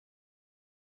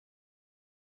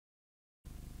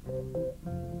We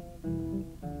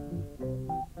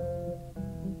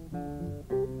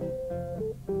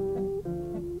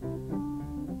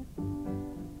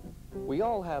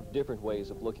all have different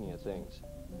ways of looking at things,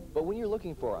 but when you're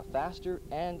looking for a faster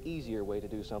and easier way to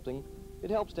do something, it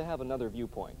helps to have another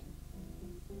viewpoint.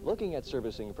 Looking at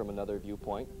servicing from another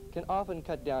viewpoint can often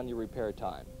cut down your repair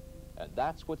time, and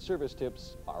that's what service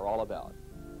tips are all about.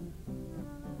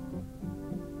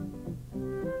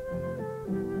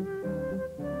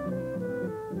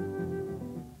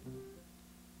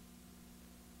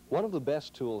 One of the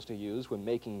best tools to use when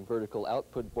making vertical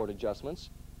output board adjustments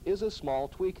is a small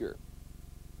tweaker.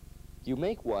 You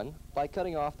make one by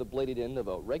cutting off the bladed end of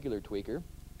a regular tweaker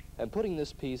and putting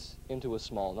this piece into a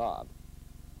small knob.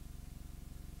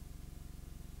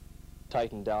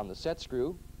 Tighten down the set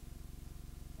screw,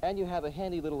 and you have a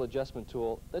handy little adjustment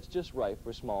tool that's just right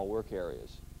for small work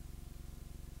areas.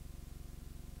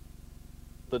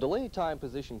 The delay time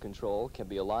position control can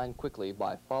be aligned quickly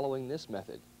by following this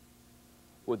method.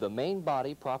 With the main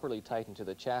body properly tightened to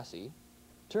the chassis,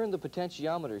 turn the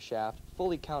potentiometer shaft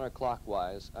fully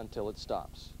counterclockwise until it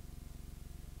stops.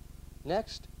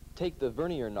 Next, take the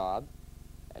vernier knob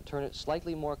and turn it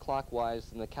slightly more clockwise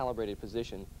than the calibrated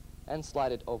position and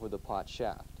slide it over the pot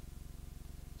shaft.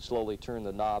 Slowly turn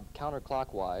the knob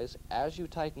counterclockwise as you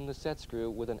tighten the set screw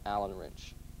with an Allen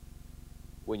wrench.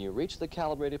 When you reach the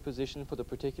calibrated position for the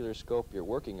particular scope you're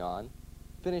working on,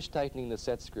 finish tightening the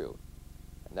set screw,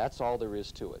 and that's all there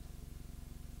is to it.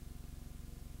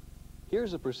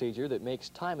 Here's a procedure that makes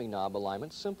timing knob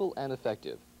alignment simple and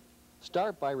effective.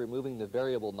 Start by removing the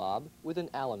variable knob with an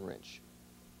Allen wrench.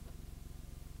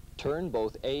 Turn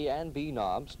both A and B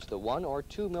knobs to the 1 or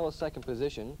 2 millisecond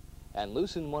position and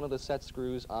loosen one of the set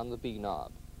screws on the B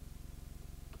knob.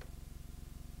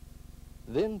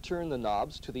 Then turn the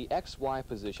knobs to the XY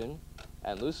position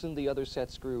and loosen the other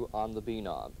set screw on the B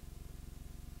knob.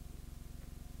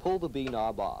 Pull the B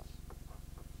knob off.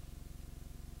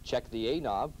 Check the A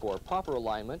knob for proper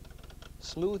alignment,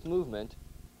 smooth movement,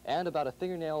 and about a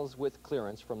fingernail's width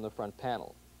clearance from the front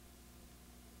panel.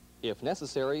 If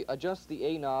necessary, adjust the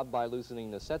A knob by loosening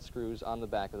the set screws on the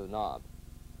back of the knob.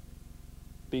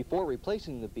 Before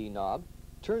replacing the B knob,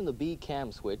 turn the B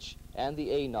cam switch and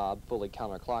the A knob fully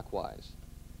counterclockwise.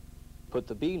 Put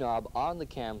the B knob on the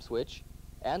cam switch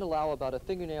and allow about a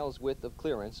fingernail's width of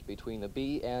clearance between the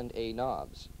B and A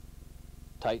knobs.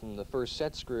 Tighten the first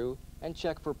set screw and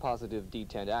check for positive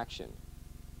detent action.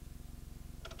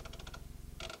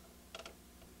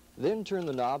 Then turn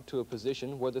the knob to a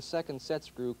position where the second set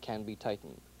screw can be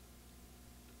tightened.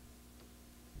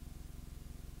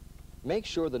 Make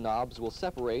sure the knobs will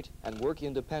separate and work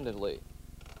independently.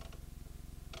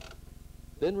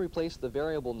 Then replace the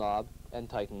variable knob and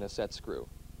tighten the set screw.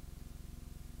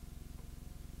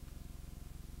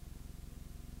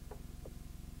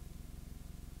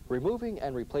 Removing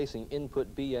and replacing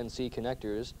input B and C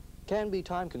connectors can be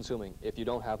time-consuming if you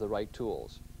don't have the right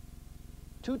tools.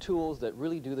 Two tools that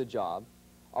really do the job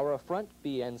are a front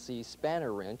B and C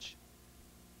spanner wrench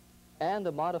and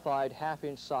a modified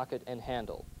half-inch socket and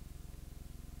handle.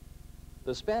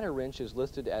 The spanner wrench is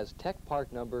listed as tech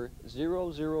part number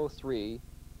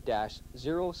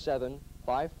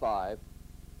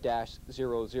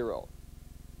 003-0755-00.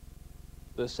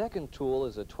 The second tool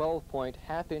is a 12-point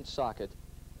half-inch socket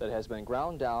that has been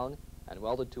ground down and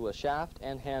welded to a shaft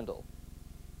and handle.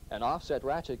 An offset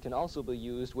ratchet can also be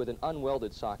used with an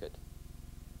unwelded socket.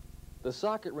 The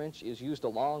socket wrench is used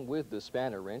along with the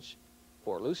spanner wrench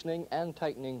for loosening and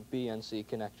tightening B and C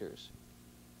connectors.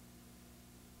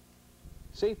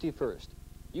 Safety first.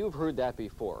 You've heard that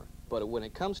before, but when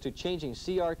it comes to changing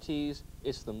CRTs,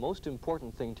 it's the most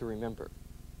important thing to remember.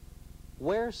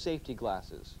 Wear safety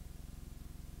glasses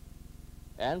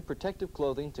and protective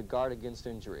clothing to guard against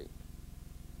injury.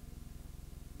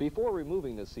 Before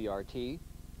removing the CRT,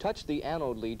 touch the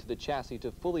anode lead to the chassis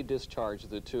to fully discharge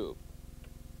the tube.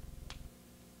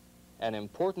 An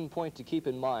important point to keep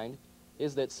in mind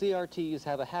is that CRTs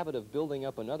have a habit of building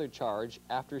up another charge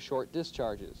after short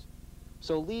discharges.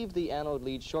 So leave the anode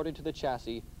lead shorted to the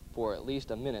chassis for at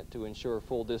least a minute to ensure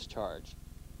full discharge.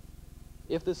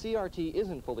 If the CRT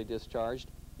isn't fully discharged,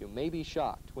 you may be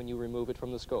shocked when you remove it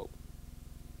from the scope.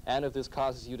 And if this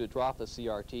causes you to drop the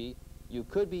CRT, you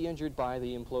could be injured by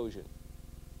the implosion.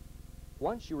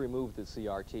 Once you remove the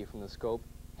CRT from the scope,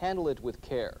 handle it with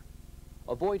care.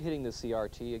 Avoid hitting the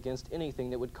CRT against anything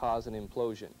that would cause an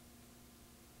implosion.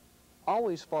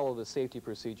 Always follow the safety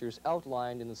procedures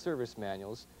outlined in the service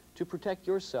manuals to protect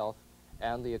yourself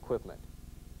and the equipment.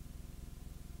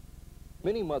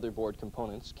 Many motherboard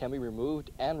components can be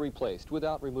removed and replaced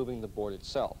without removing the board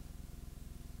itself.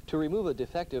 To remove a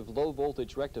defective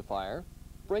low-voltage rectifier,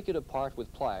 break it apart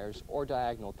with pliers or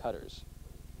diagonal cutters.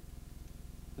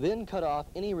 Then cut off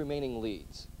any remaining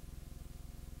leads.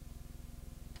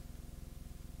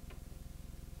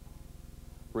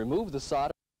 Remove the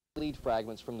solder lead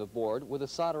fragments from the board with a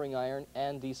soldering iron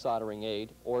and desoldering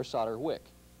aid or solder wick.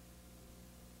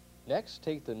 Next,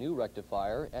 take the new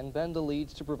rectifier and bend the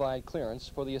leads to provide clearance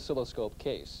for the oscilloscope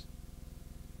case.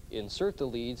 Insert the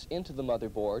leads into the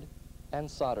motherboard and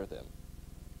solder them.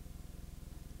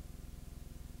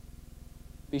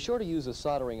 Be sure to use a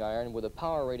soldering iron with a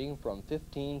power rating from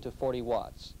 15 to 40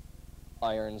 watts.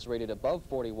 Irons rated above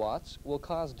 40 watts will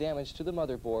cause damage to the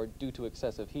motherboard due to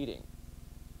excessive heating.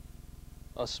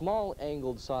 A small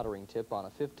angled soldering tip on a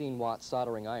 15-watt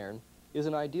soldering iron is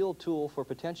an ideal tool for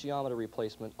potentiometer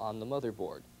replacement on the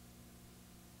motherboard.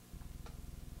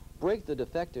 Break the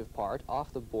defective part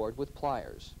off the board with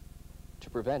pliers. To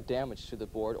prevent damage to the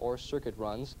board or circuit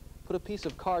runs, put a piece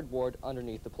of cardboard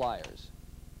underneath the pliers.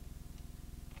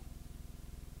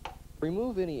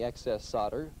 Remove any excess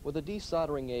solder with a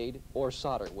desoldering aid or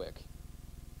solder wick.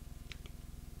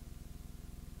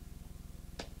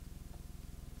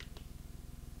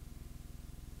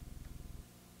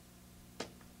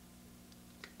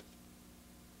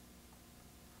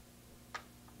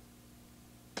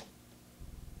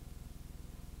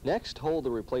 Next, hold the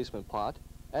replacement pot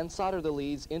and solder the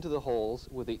leads into the holes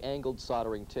with the angled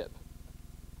soldering tip.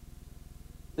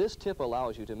 This tip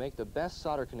allows you to make the best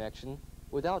solder connection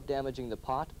without damaging the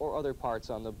pot or other parts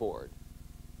on the board.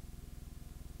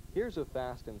 Here's a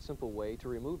fast and simple way to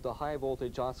remove the high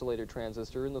voltage oscillator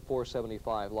transistor in the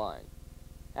 475 line.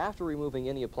 After removing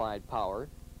any applied power,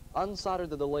 unsolder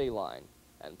the delay line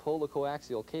and pull the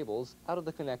coaxial cables out of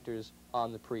the connectors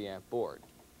on the preamp board.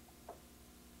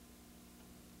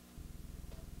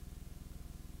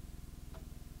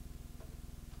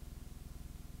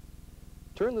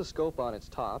 Turn the scope on its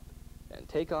top and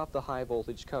take off the high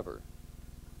voltage cover.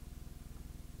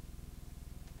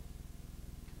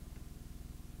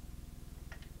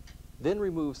 Then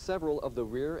remove several of the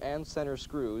rear and center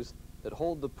screws that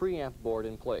hold the preamp board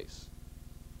in place.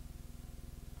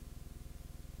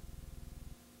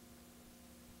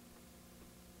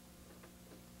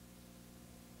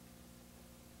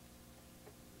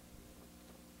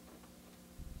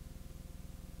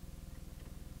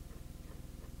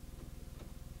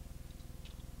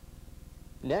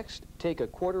 Next, take a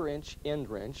 1/4-inch end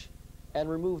wrench and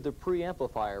remove the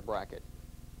preamplifier bracket.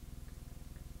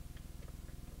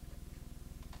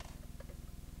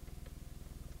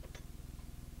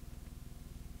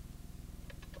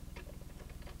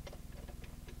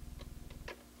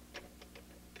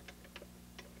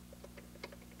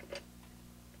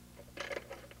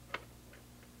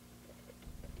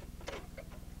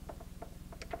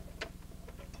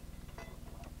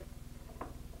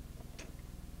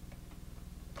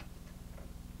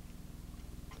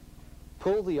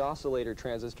 Pull the oscillator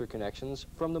transistor connections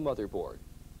from the motherboard.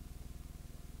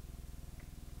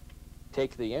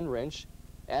 Take the end wrench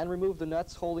and remove the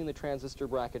nuts holding the transistor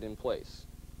bracket in place.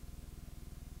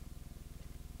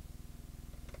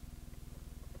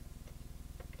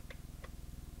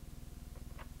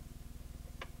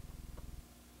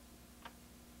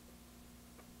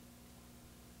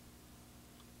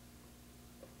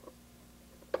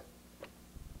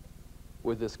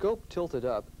 With the scope tilted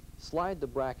up, slide the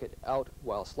bracket out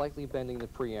while slightly bending the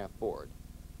preamp board.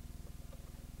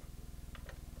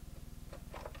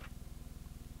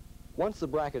 Once the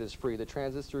bracket is free, the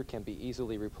transistor can be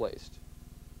easily replaced.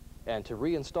 And to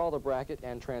reinstall the bracket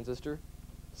and transistor,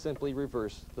 simply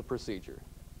reverse the procedure.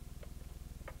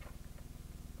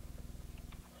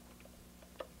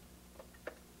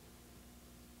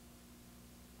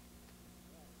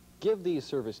 Give these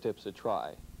service tips a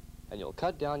try, and you'll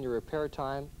cut down your repair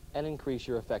time and increase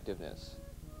your effectiveness.